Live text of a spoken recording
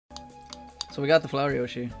So we got the flower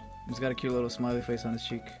Yoshi. He's got a cute little smiley face on his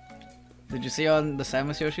cheek. Did you see on the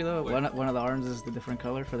Samus Yoshi though? One of the arms is the different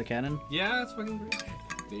color for the cannon. Yeah, that's fucking great.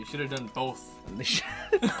 They should have done both. They should.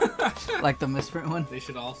 Like the misprint one? They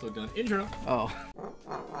should have also done intro. Oh.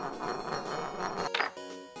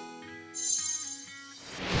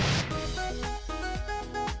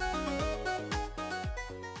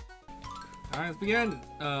 Alright, let's begin.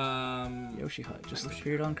 Yoshi Hut just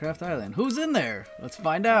appeared on Craft Island. Who's in there? Let's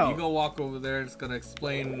find out. You go walk over there. It's gonna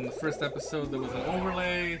explain the first episode. There was an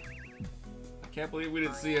overlay. I can't believe we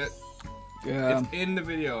didn't see it. Yeah. It's in the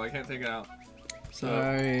video. I can't take it out.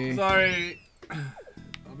 Sorry. Sorry.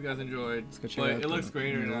 Hope you guys enjoyed. But it looks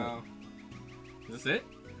greater now. Is this it?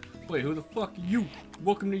 Wait, who the fuck are you?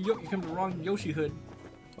 Welcome to you come to the wrong Yoshi hood.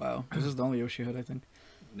 Wow, this is the only Yoshi hood, I think.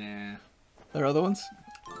 Nah. There are other ones?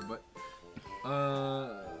 But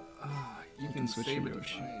you can switch save your it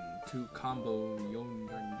Yoshi. to combo Yarn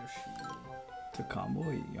Yoshi. To combo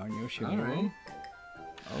Yarn Yoshi. Alright.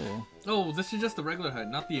 Oh. Oh, this is just the regular HUD,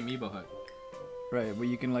 not the amiibo HUD. Right, but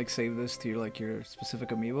you can like save this to your specific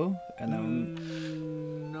amiibo, and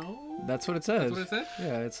then no. That's what it says. That's what it said?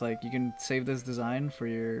 Yeah, it's like you can save this design for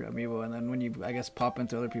your amiibo, and then when you, I guess, pop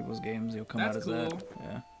into other people's games, you'll come out as that.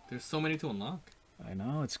 Yeah. There's so many to unlock. I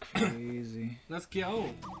know, it's crazy. Let's go.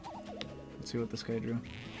 Let's see what this guy drew.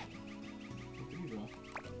 What did you draw?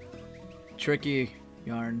 Tricky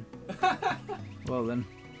yarn. Well then.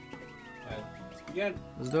 Alright, let's begin.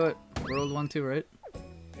 Let's do it. World 1, 2, right?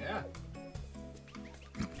 Yeah.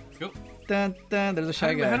 Let's go. Dun, dun, there's a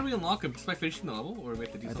shy guy. How do we unlock him? Just by finishing the level, or we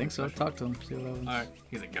have to do something I think so. special? Talk to him. See what happens. Alright.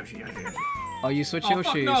 He's like, Yoshi, Yoshi, Yoshi. Oh, you switch Oh, Yoshis.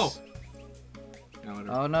 fuck, no.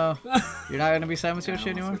 No, Oh no. You're not gonna be Samus Yoshi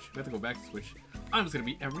anymore? Switch. We have to go back to Switch. I'm just gonna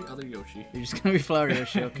be every other Yoshi. You're just gonna be Flower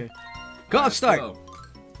Yoshi, okay. Go, start! Go.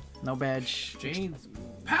 No badge. Jane's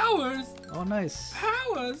powers! Oh, nice.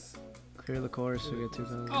 Powers! Clear the course, we get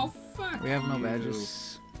 2,000. Oh, fuck We have no you.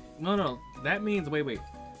 badges. No. That means, wait.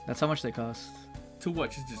 That's how much they cost. To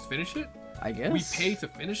what? Just finish it? I guess. We pay to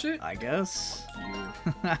finish it? I guess. You.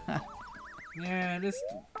 Yeah, it's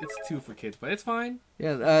 2 for kids, but it's fine.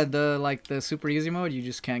 Yeah, the super easy mode, you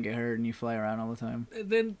just can't get hurt and you fly around all the time.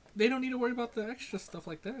 Then they don't need to worry about the extra stuff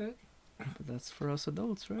like that. But that's for us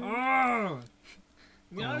adults, right? Oh!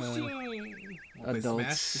 Yoshi!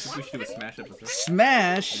 Adults. We should do a Smash episode.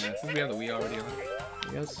 Smash! Yeah, since we have the Wii already on.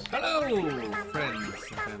 Yes. Hello, friends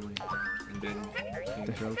and family, and then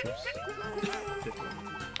The relatives.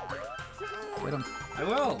 Get him. I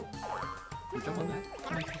will. We jump on that.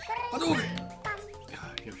 Hadouken!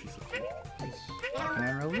 God, Yoshi's so cute. Can I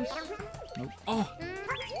unroll this? Nope. Oh!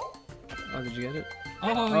 Oh, did you get it?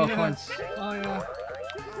 Oh, yeah. Coins. Oh, yeah.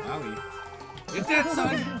 Wowie. You're dead,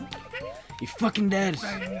 son! You fucking dead!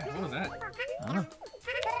 What was that? I don't know.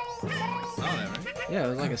 Saw that, right? Yeah, it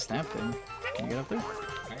was like a stamp thing. Can you get up there?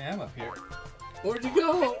 I am up here. Where'd you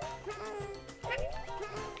go?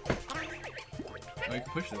 Oh, you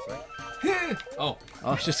can push this, right? Oh.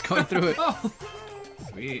 Oh, it's just going through it. Oh.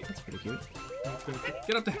 Sweet. That's pretty cute.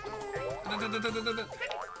 Get up there.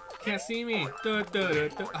 Can't see me. Oh.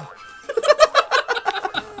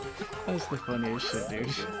 That's the funniest shit,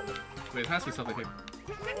 dude. Wait, pass me something here.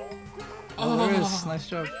 Oh, there is. Nice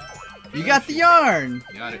job. You got the yarn!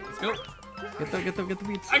 Got it. Let's go. Get the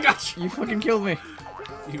beats. I got you. You fucking killed me.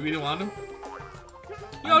 You really want him?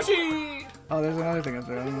 Yoshi! Oh, there's another thing up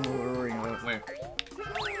there. I don't know what we're worrying about. Where?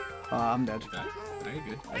 Oh, I'm dead. Are you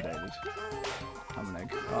good? I died. I'm an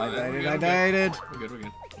egg. Oh, Oh, I died. we're I good. died. We're good.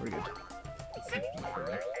 We're good. Let's see.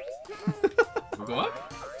 We'll go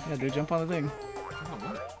up? Yeah, dude, jump on the thing. Oh,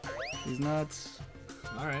 what? He's nuts.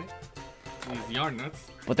 Alright. These yarn nuts.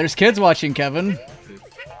 But there's kids watching, Kevin. Kids.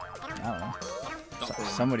 I don't know. Adult program.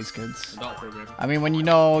 Somebody's kids. Adult program. I mean, when you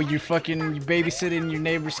babysitting your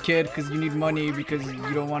neighbor's kid because you need money because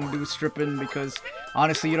you don't want to do stripping because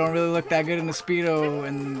honestly you don't really look that good in the Speedo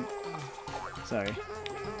and... Sorry. No,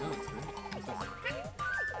 it's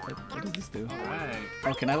good. What does this do? Alright.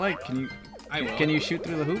 Oh, can you... I will. Can you shoot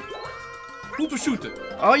through the hoop? Hooper shooter.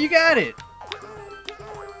 Oh, you got it!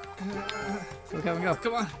 Go, Kevin, go.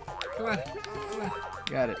 Come on.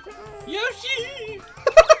 Got it. Yoshi!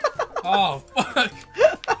 Oh, fuck.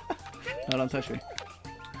 No, don't touch me.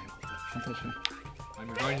 Don't touch me. I'm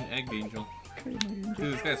your guardian egg angel. Dude,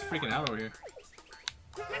 this guy's freaking out over here.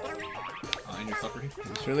 Oh, and you're suffering. I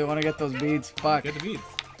just really want to get those beads. Fuck. Get the beads.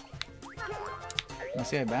 Now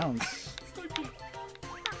see, I bounce.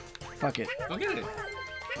 Fuck it. Go get it.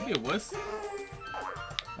 Don't be a wuss.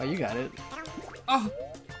 Oh, you got it. Oh!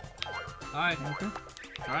 Hi. Okay.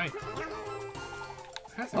 Try.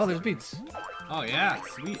 Oh, there's beats. Oh, yeah.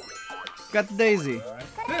 Sweet. Got the daisy.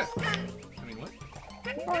 Alright. I mean, what?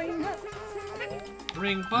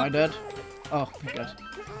 ring pop. Am I dead? Oh, my God.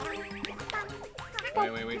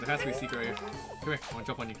 Wait. There has to be a secret right here. Come here. I want to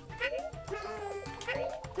jump on you.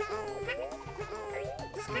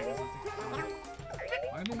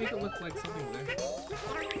 Why did they make it look like something there?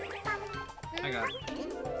 I got it.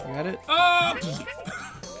 You got it? Oh!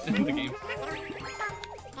 End the game.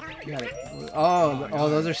 You got it. Oh,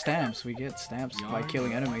 those are stamps. We get stamps by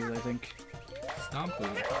killing enemies, I think. Stomp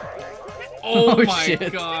food. Oh, Oh, my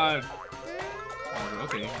shit. God. Oh,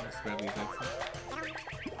 okay, let's grab these eggs.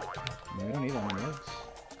 We don't need that many eggs.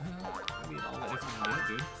 I need all the eggs we can get,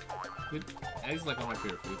 dude. Eggs is like one of my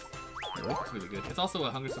favorite foods. Really? It's really good. It's also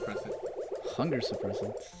a hunger suppressant. Hunger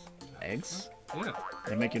suppressants. Eggs? Yeah.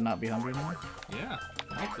 They make you not be hungry anymore? Yeah.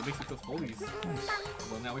 Eggs, it makes you feel full. Nice.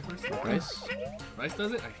 Well, now we first. Rice? Rice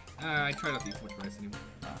does it? I try not to eat too much rice anymore.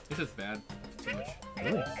 It's just bad. Too much.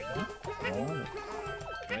 Really? Yeah.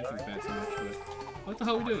 Anything's bad too much, but what the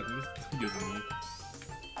hell are we doing? We're just using me.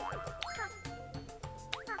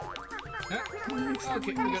 Okay,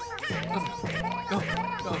 we go. Let's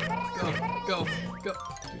go. Go.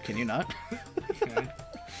 Dude, can you not? Can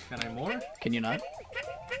I more? Can you not?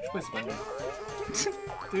 Let's play Splendor.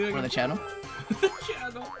 On the channel?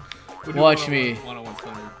 Channel. Watch me. One-on-one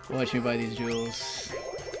Splendor. Watch me buy these jewels.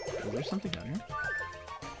 Is there something down here?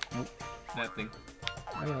 Nope. That thing.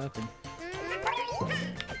 Oh yeah, that thing.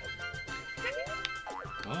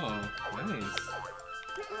 Oh, nice.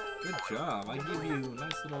 Good job. I give you a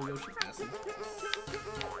nice little Yoshi acid.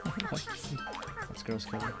 That's gross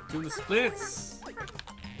color. Doing the splits.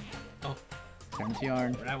 Oh. Turn to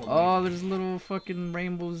yarn. Ravel Oh, there's little fucking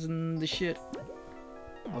rainbows and the shit.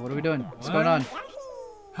 Oh, what are we doing? What's What? going on?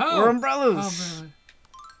 How? We're umbrellas!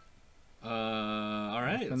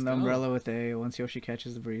 Alright. And the umbrella with A. Once Yoshi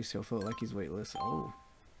catches the breeze, he'll float like he's weightless. Oh.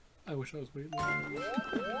 I wish I was waiting.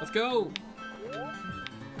 Let's go!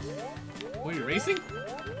 What, are you racing?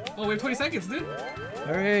 Oh, we have 20 seconds, dude!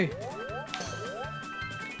 Hurry!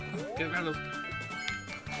 Get around those.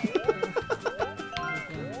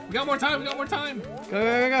 We got more time!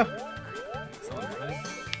 Go! Someone behind.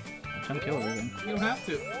 I'm trying to kill everything. You don't have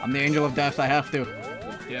to. I'm the angel of death, I have to.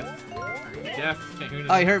 Death. Can't hear anything.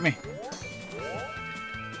 Oh, he hurt me.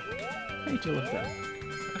 Angel of death.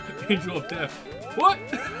 Angel of death. What?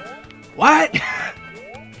 What?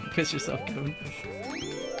 Piss yourself, Kevin.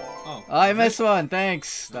 Oh. I missed one,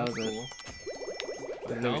 thanks. That was cool.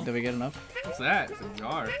 it. Did we get enough? What's that? It's a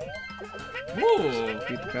jar. Ooh!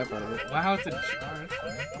 Beat the crap out of it. Wow, it's a jar. That's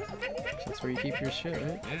fine. That's where you keep your shit,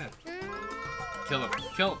 right? Yeah. Kill him.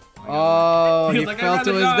 Kill him. Oh, he He's like, fell "I'd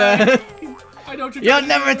to his rather die." death. Why don't you You'll die?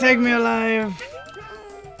 never take me alive.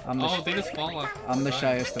 Oh, they just fall off. I'm the Fine.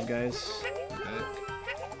 shyest of guys. Okay.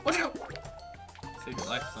 Watch out! Saved your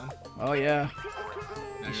life, son. Oh yeah,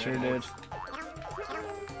 Now you you're sure at did. eggs.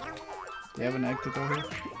 Do you have an egg to throw here?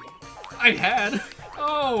 I had!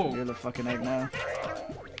 Oh! You're the fucking egg now.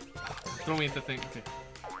 Throw me at the thing. Okay.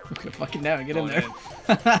 Okay, fucking down, get in Going there.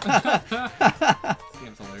 This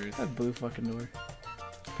game's hilarious. That blue fucking door.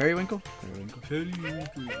 Periwinkle? Periwinkle.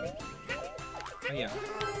 Oh, yeah.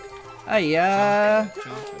 Hiya!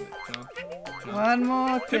 Jump. One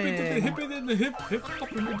more Hip it in the thing. hip it in the hip. Hip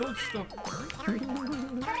hop and you don't stop. I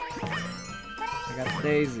got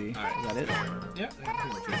Daisy. Alright. Is that it? Yeah, that's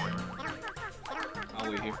pretty much it. I'll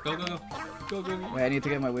wait here. Go. Wait, I need to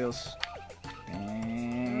get my wheels.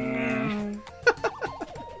 And...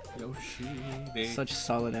 Yoshi. Such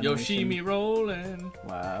solid animation. Yoshi me rolling.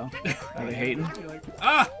 Wow. Are they hating? Like,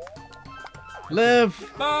 ah!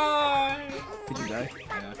 Live! Bye! Did you die?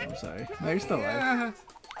 Yeah. I'm sorry. No, you're still alive. Yeah.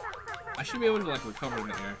 I should be able to like recover in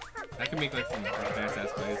the air. I can make like some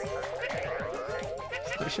fast-ass plays.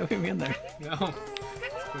 Stop shoving me in there. No,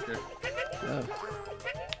 it's quicker. Oh.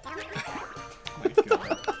 My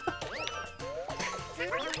God.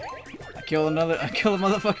 I kill a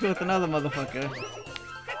motherfucker with another motherfucker.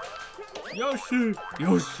 Yoshi!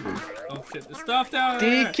 Oh shit, there's stuff down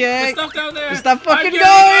there! DK! There's stuff down there! Stop fucking going!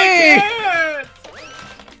 I can't!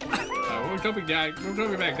 We're jumping down. We're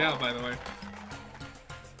jumping back down, by the way.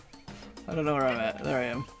 I don't know where I'm at. There I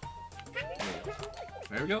am.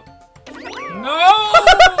 There we go. No!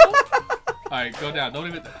 Alright, go down. Don't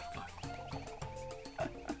even... fuck.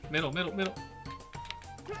 Middle.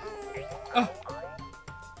 Oh!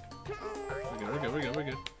 We're good.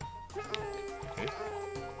 Okay.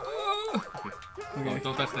 Oh, okay. Okay. Oh,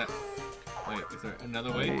 don't touch that. Wait, is there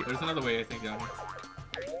another way? Wait. There's another way, I think, down here.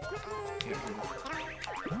 Yeah, here it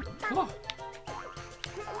is. Oh!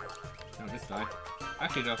 No, just die.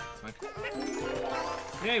 Actually, no, it's fine.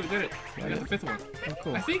 Yay, we did it! We got the fifth one. Oh,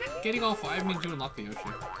 cool. I think getting all 5 means you unlock the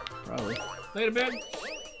Yoshi. Probably. Later, Ben!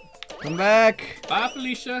 Come back. Bye,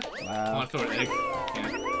 Felicia. I Wow. want to throw an egg.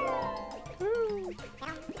 Yeah.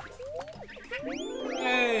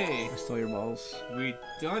 Yay! I stole your balls. We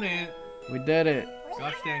done it. We did it.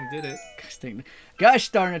 Gosh dang did it. Gosh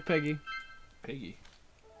darn it, Peggy. Peggy.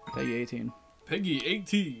 Peggy 18. Peggy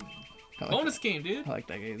 18. I like Bonus game, dude. I like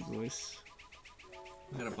that guy's voice.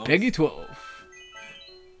 We got a bonus. Peggy 12.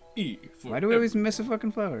 E for Why do we always miss a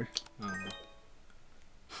fucking flower? I don't know.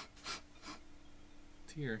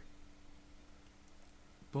 Tier.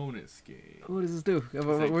 Bonus game. What does this do? Have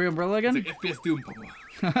a like- weird umbrella It's again? like FPS Doom.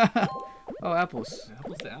 Papa. Oh, apples.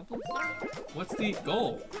 Apples to apples? What's the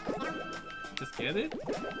goal? Just get it?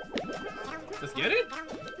 Just get it?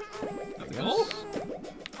 That's the goal?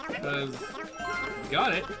 Because we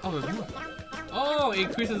got it. Oh, there's more. Oh, it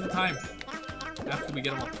increases the time after we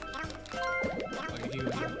get them all. Okay, here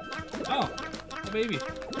we go. Oh, the baby.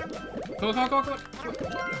 Go, go, go, go.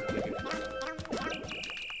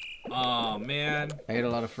 Oh, man. I ate a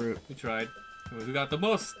lot of fruit. We tried. We got the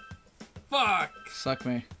most. Fuck. Suck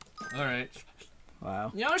me. Alright.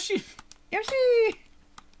 Wow. Yoshi! Yoshi!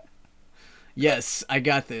 Yes, I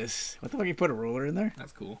got this. What the fuck? You put a ruler in there?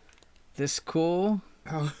 That's cool. This cool?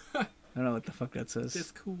 Oh, I don't know what the fuck that says.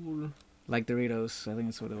 this cool. Like Doritos. I think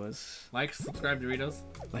that's what it was. Like, subscribe, Doritos.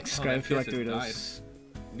 Like, subscribe if you like FPS just Doritos.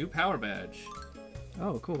 New power badge.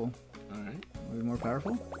 Oh, cool. Alright. Are we more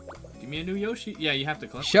powerful? Give me a new Yoshi. Yeah, you have to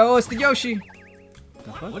collect. Show us the Yoshi!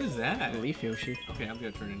 The fuck? What is that? Leaf Yoshi. Okay, I'm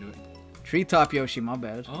gonna turn into it. Treetop Yoshi, my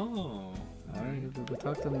bad. Oh. Alright, we'll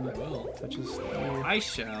talk to him. I will. Touch his... I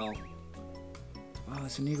shall. Oh,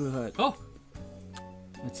 it's an igloo hut. Oh!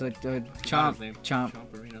 It's like Forgot Chomp. his name. Chomp.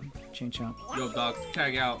 Chomperino. Chain Chomp. Yo, dog,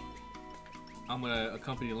 tag out. I'm gonna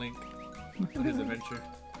accompany Link on his adventure.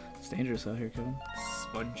 It's dangerous out here, Kevin.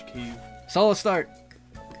 Sponge Cave. Solo start.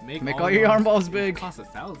 Make all your yarn balls big. Cost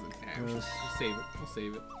 1,000. Yeah, we'll save it. We'll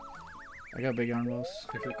save it. I got big yarn balls.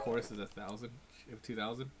 If the chorus is 1,000, if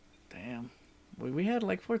 2,000. Damn. We had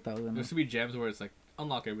like 4,000. There should be gems where it's like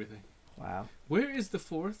unlock everything. Wow. Where is the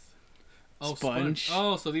fourth? Oh, Sponge.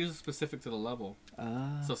 Oh, so these are specific to the level.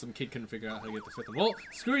 Ah. So some kid couldn't figure out how to get the fifth one. Well,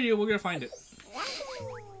 screw you. We're gonna find it.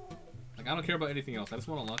 Like I don't care about anything else. I just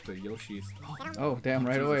want to unlock the Yoshis. Oh, damn!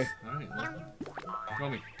 Right away. All right. Well, throw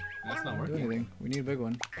me. That's not Don't do working. anything. We need a big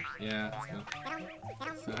one. Yeah.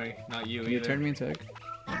 Let's go. Sorry, not you Can either. you turn me into egg?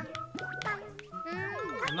 I'm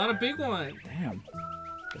not a big one. Damn.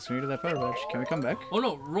 Guess we needed that power badge. Can we come back? Oh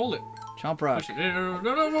no! Roll it. Chomp rock. Push it. No,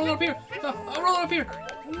 roll it up here. No, roll it up here.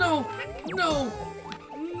 No, no,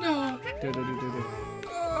 no. Do.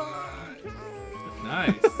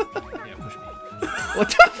 Nice. Yeah, push me. What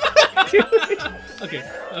the fuck, dude? Okay,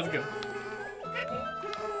 let's go.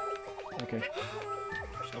 Okay.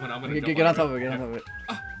 I'm gonna Okay, jump get on it. top of it. Get on top of it.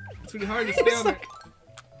 It's really hard to stay on there.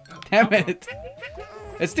 Damn it!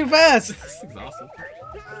 It's too fast. This is awesome.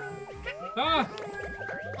 Ah!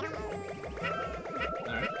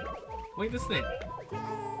 Alright. Wait, this thing.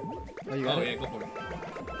 Oh, you got Oh, it? yeah, go for it.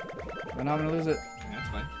 Oh, no, I'm gonna lose it. Yeah, that's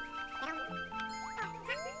fine.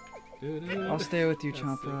 I'll stay with you, That's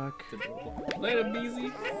Chomp it. Rock. It's adorable. Later,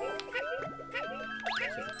 Beezy.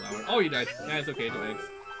 Just a flower. Oh, you died. Yeah, it's okay. No eggs.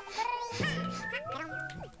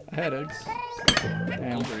 I had eggs.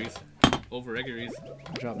 Damn. Ovaries. Over-eggeries.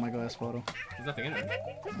 I dropped my glass bottle. There's nothing in it.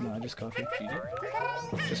 No, just coffee. GG.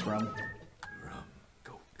 Just rum. Rum.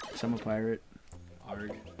 Go. So I'm a pirate.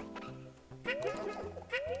 Arg.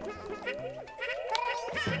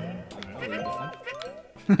 Alright, I'll read this one.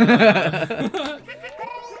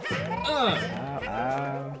 Ow,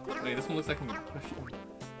 ow. Wait, this one looks like I'm gonna push it.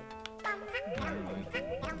 Never mind.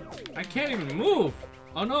 I can't even move!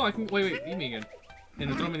 Oh no, I can. Wait, eat me again. And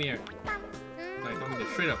then throw me in the air. Like, throw me there,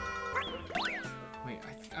 straight up. Wait,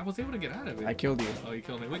 I was able to get out of it. I killed you. Oh, you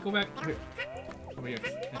killed me. Wait, go back. Here. Over here.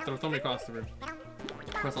 And throw me across the room.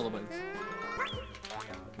 Press all the buttons.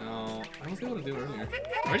 No, I was able to do it earlier.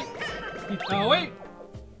 Ready? Oh, wait!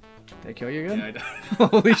 Did I kill you again? Yeah, I died.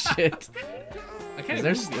 Holy shit. I can't Is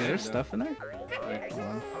even move there yet, stuff in there? though. Wait. Hold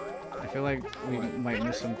on. I feel like we What? might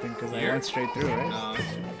miss something because I Here? went straight through, right? No,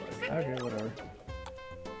 it's too Okay, whatever.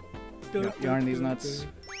 much. Yarn these nuts.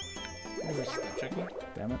 Check me.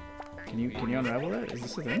 Damn it. Can you unravel that? Is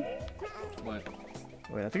this a thing? What?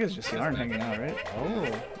 Wait, I think it's just yarn hanging out, right? Oh,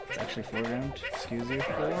 it's actually foreground. Excuse you.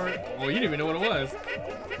 Oh, you didn't even know what it was.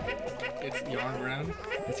 It's yarn brown.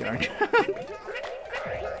 It's yarn.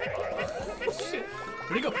 Oh, shit.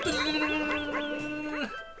 Where'd he go?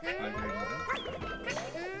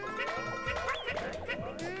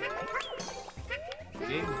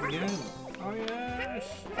 Oh, yes.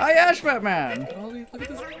 Hi, Ash Batman! Look at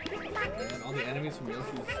this. Man, all the enemies from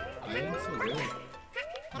Yoshi's Island, so good.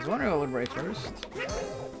 I was wondering what would break first.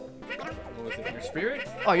 What was it? Your spirit?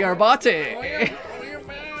 Oh, you're a bate. Oh, you're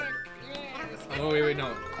back. Yes. Oh, wait,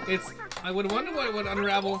 no. It's. I would wonder what would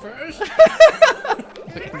unravel first.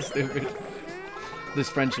 Fucking stupid. This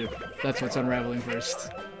friendship. That's what's unraveling first.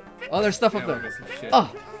 Oh, there's stuff up there.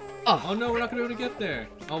 Oh. Oh. Oh no, we're not gonna be able to get there.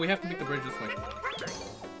 Oh, we have to make the bridge this way.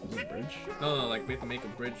 Is it a bridge? No, like we have to make a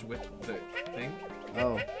bridge with the thing.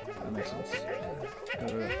 Oh, that makes sense.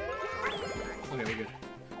 Okay, we're good.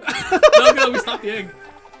 No, we stopped the egg.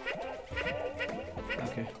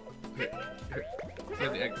 Okay. Here. We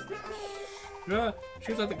have the egg.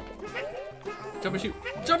 Shoots at the. Jump and shoot.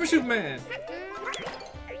 Jump and shoot, man.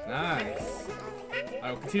 Nice.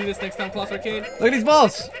 Alright, we'll continue this next time, Colossal Arcade. Look at these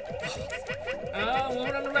balls!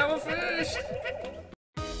 Woman on the rabbit fish!